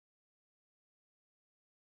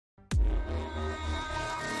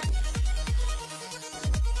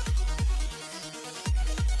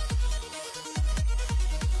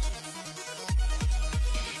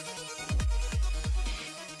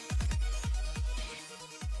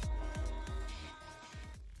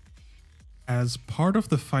As part of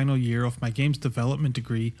the final year of my games development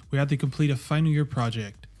degree, we had to complete a final year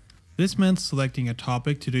project. This meant selecting a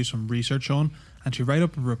topic to do some research on and to write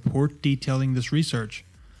up a report detailing this research.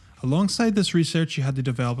 Alongside this research, you had to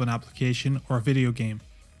develop an application or a video game.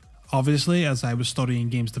 Obviously, as I was studying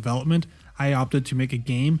games development, I opted to make a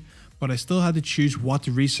game, but I still had to choose what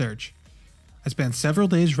to research. I spent several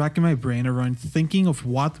days racking my brain around thinking of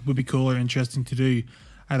what would be cool or interesting to do.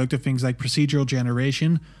 I looked at things like procedural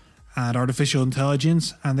generation and artificial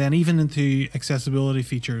intelligence, and then even into accessibility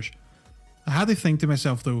features. I had to think to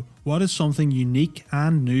myself though, what is something unique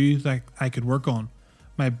and new that I could work on?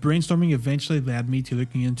 My brainstorming eventually led me to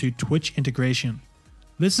looking into Twitch integration.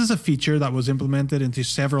 This is a feature that was implemented into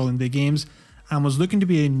several indie games and was looking to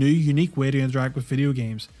be a new, unique way to interact with video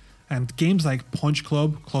games. And games like Punch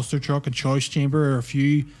Club, Cluster Truck, and Choice Chamber are a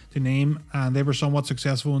few to name, and they were somewhat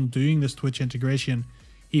successful in doing this Twitch integration.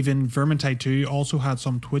 Even Vermintide 2 also had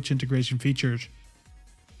some Twitch integration features.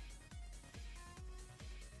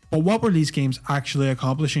 But what were these games actually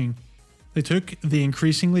accomplishing? They took the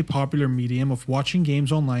increasingly popular medium of watching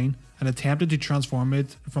games online and attempted to transform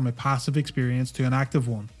it from a passive experience to an active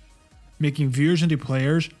one, making viewers into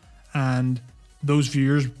players, and those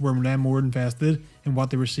viewers were then more invested in what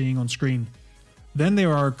they were seeing on screen. Then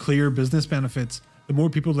there are clear business benefits. The more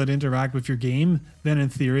people that interact with your game, then in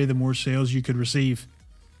theory the more sales you could receive.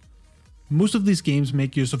 Most of these games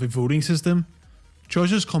make use of a voting system.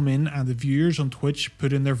 Choices come in and the viewers on Twitch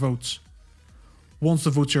put in their votes. Once the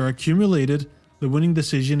votes are accumulated, the winning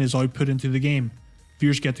decision is output into the game.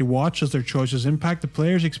 Viewers get to watch as their choices impact the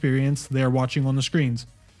player's experience they are watching on the screens.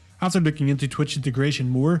 After looking into Twitch integration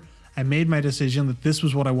more, I made my decision that this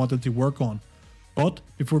was what I wanted to work on. But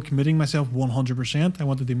before committing myself 100%, I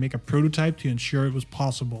wanted to make a prototype to ensure it was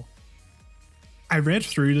possible. I read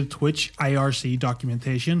through the Twitch IRC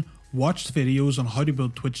documentation, watched videos on how to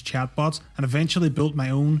build Twitch chatbots, and eventually built my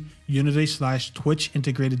own Unity/Twitch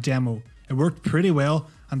integrated demo. It worked pretty well,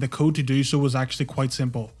 and the code to do so was actually quite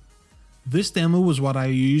simple. This demo was what I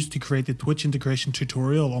used to create the Twitch integration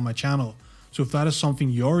tutorial on my channel, so if that is something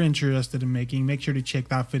you're interested in making, make sure to check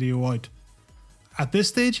that video out. At this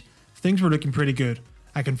stage, things were looking pretty good.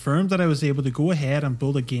 I confirmed that I was able to go ahead and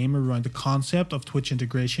build a game around the concept of Twitch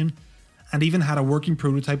integration, and even had a working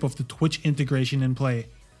prototype of the Twitch integration in play.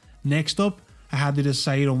 Next up, I had to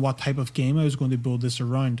decide on what type of game I was going to build this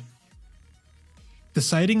around.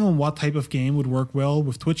 Deciding on what type of game would work well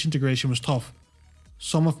with Twitch integration was tough.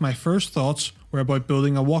 Some of my first thoughts were about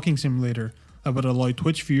building a walking simulator that would allow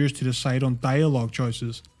Twitch viewers to decide on dialogue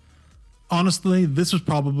choices. Honestly, this was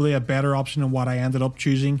probably a better option than what I ended up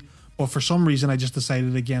choosing, but for some reason I just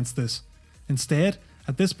decided against this. Instead,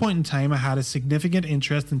 at this point in time I had a significant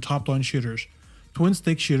interest in top-down shooters,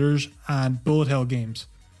 twin-stick shooters, and bullet hell games.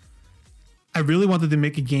 I really wanted to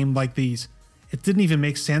make a game like these. It didn't even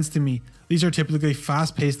make sense to me. These are typically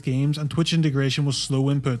fast-paced games and Twitch integration was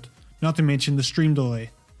slow input, not to mention the stream delay.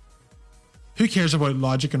 Who cares about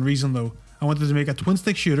logic and reason though? I wanted to make a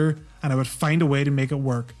twin-stick shooter and I would find a way to make it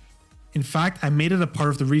work. In fact, I made it a part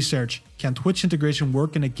of the research. Can Twitch integration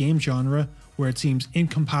work in a game genre where it seems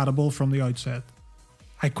incompatible from the outset?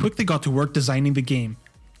 I quickly got to work designing the game,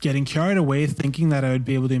 getting carried away thinking that I would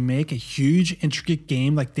be able to make a huge, intricate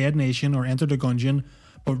game like Dead Nation or Enter the Gungeon,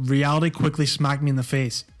 but reality quickly smacked me in the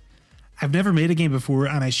face. I've never made a game before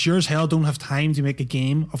and I sure as hell don't have time to make a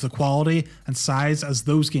game of the quality and size as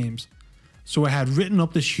those games. So I had written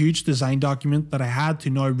up this huge design document that I had to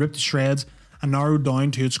now rip to shreds and narrow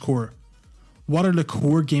down to its core. What are the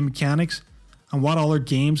core game mechanics, and what other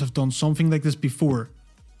games have done something like this before?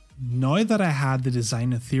 Now that I had the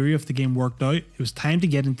design and theory of the game worked out, it was time to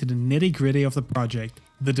get into the nitty gritty of the project,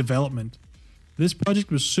 the development. This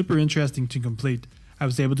project was super interesting to complete. I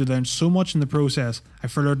was able to learn so much in the process. I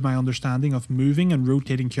furthered my understanding of moving and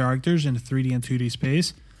rotating characters in 3D and 2D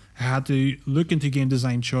space. I had to look into game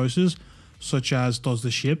design choices, such as does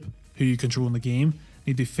the ship, who you control in the game,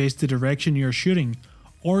 need to face the direction you are shooting,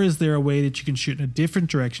 or is there a way that you can shoot in a different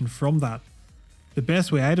direction from that? The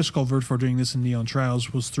best way I discovered for doing this in Neon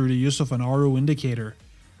Trials was through the use of an arrow indicator.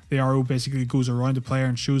 The arrow basically goes around the player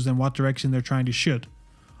and shows them what direction they're trying to shoot.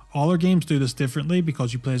 All our games do this differently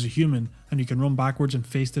because you play as a human and you can run backwards and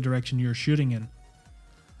face the direction you're shooting in.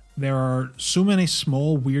 There are so many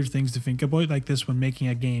small weird things to think about like this when making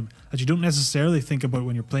a game that you don't necessarily think about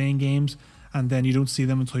when you're playing games, and then you don't see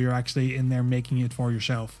them until you're actually in there making it for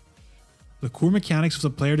yourself. The core mechanics of the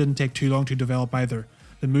player didn't take too long to develop either.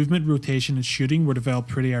 The movement, rotation and shooting were developed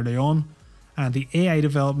pretty early on, and the AI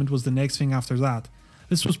development was the next thing after that.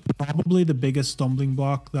 This was probably the biggest stumbling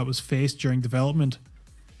block that was faced during development.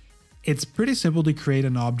 It's pretty simple to create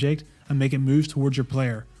an object and make it move towards your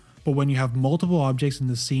player, but when you have multiple objects in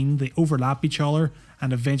the scene, they overlap each other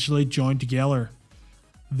and eventually join together.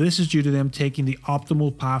 This is due to them taking the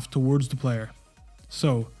optimal path towards the player.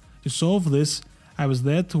 So, to solve this, I was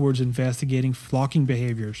led towards investigating flocking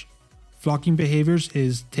behaviors. Flocking behaviors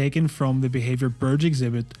is taken from the behavior birds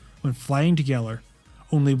exhibit when flying together,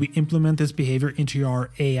 only we implement this behavior into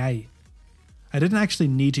our AI. I didn't actually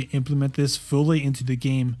need to implement this fully into the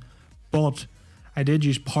game, but I did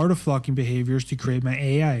use part of flocking behaviors to create my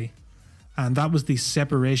AI, and that was the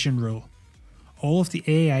separation rule. All of the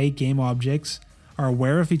AI game objects are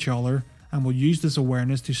aware of each other and will use this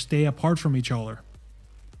awareness to stay apart from each other.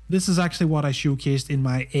 This is actually what I showcased in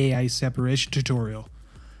my AI separation tutorial.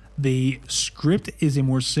 The script is a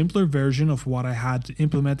more simpler version of what I had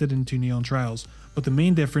implemented into Neon Trials, but the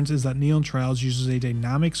main difference is that Neon Trials uses a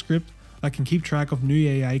dynamic script that can keep track of new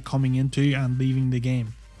AI coming into and leaving the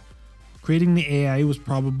game. Creating the AI was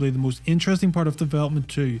probably the most interesting part of development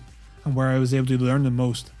too, and where I was able to learn the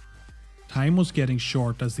most. Time was getting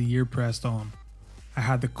short as the year pressed on. I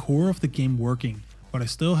had the core of the game working, but I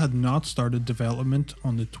still had not started development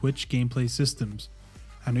on the Twitch gameplay systems.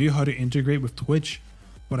 I knew how to integrate with Twitch,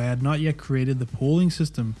 but I had not yet created the polling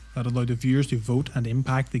system that allowed the viewers to vote and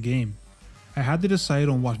impact the game. I had to decide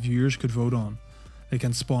on what viewers could vote on. They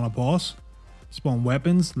can spawn a boss, spawn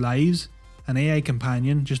weapons, lives, an AI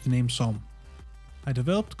companion, just to name some. I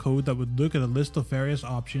developed code that would look at a list of various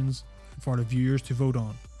options for the viewers to vote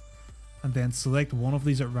on, and then select one of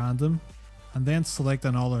these at random, and then select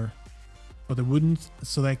another, but it wouldn't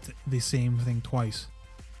select the same thing twice.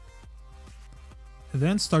 It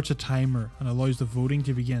then starts a timer and allows the voting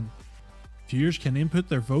to begin. Viewers can input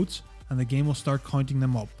their votes and the game will start counting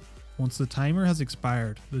them up. Once the timer has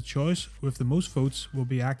expired, the choice with the most votes will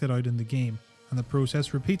be acted out in the game, and the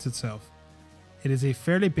process repeats itself. It is a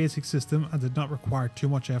fairly basic system and did not require too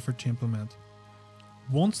much effort to implement.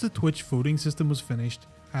 Once the Twitch voting system was finished,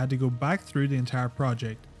 I had to go back through the entire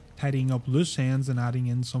project, tidying up loose ends and adding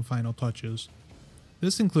in some final touches.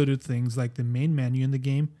 This included things like the main menu in the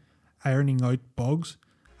game, ironing out bugs,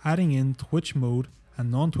 adding in Twitch mode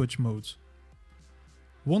and non-Twitch modes.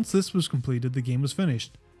 Once this was completed, the game was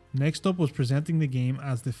finished. Next up was presenting the game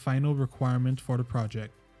as the final requirement for the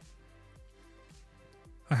project.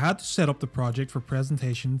 I had to set up the project for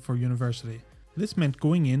presentation for university. This meant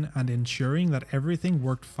going in and ensuring that everything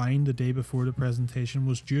worked fine the day before the presentation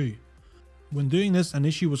was due. When doing this, an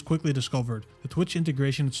issue was quickly discovered. The Twitch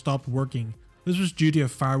integration had stopped working. This was due to a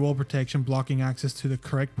firewall protection blocking access to the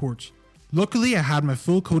correct ports. Luckily, I had my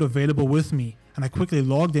full code available with me, and I quickly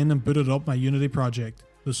logged in and booted up my Unity project.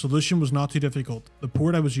 The solution was not too difficult. The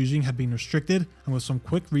port I was using had been restricted, and with some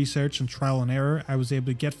quick research and trial and error, I was able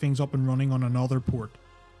to get things up and running on another port.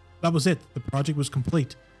 That was it, the project was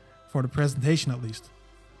complete, for the presentation at least.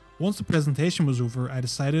 Once the presentation was over, I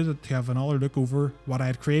decided to have another look over what I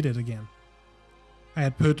had created again. I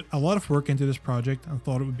had put a lot of work into this project and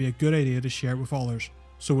thought it would be a good idea to share it with others.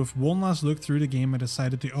 So with one last look through the game, I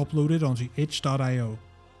decided to upload it onto itch.io.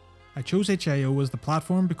 I chose itch.io as the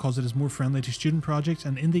platform because it is more friendly to student projects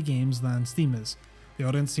and indie games than Steam is. The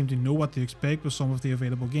audience seemed to know what to expect with some of the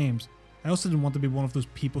available games. I also didn't want to be one of those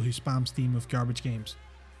people who spam Steam with garbage games.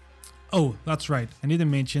 Oh, that's right, I need to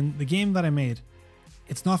mention the game that I made.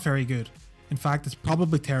 It's not very good. In fact, it's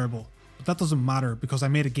probably terrible, but that doesn't matter because I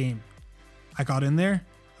made a game. I got in there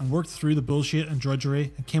and worked through the bullshit and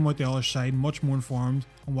drudgery and came out the other side much more informed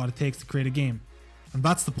on what it takes to create a game. And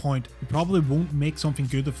that's the point. You probably won't make something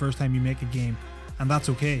good the first time you make a game, and that's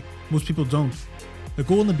okay. Most people don't. The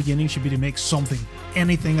goal in the beginning should be to make something,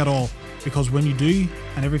 anything at all, because when you do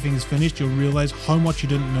and everything is finished, you'll realize how much you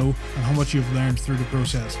didn't know and how much you've learned through the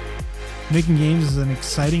process. Making games is an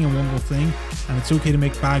exciting and wonderful thing, and it's okay to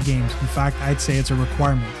make bad games. In fact, I'd say it's a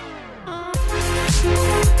requirement.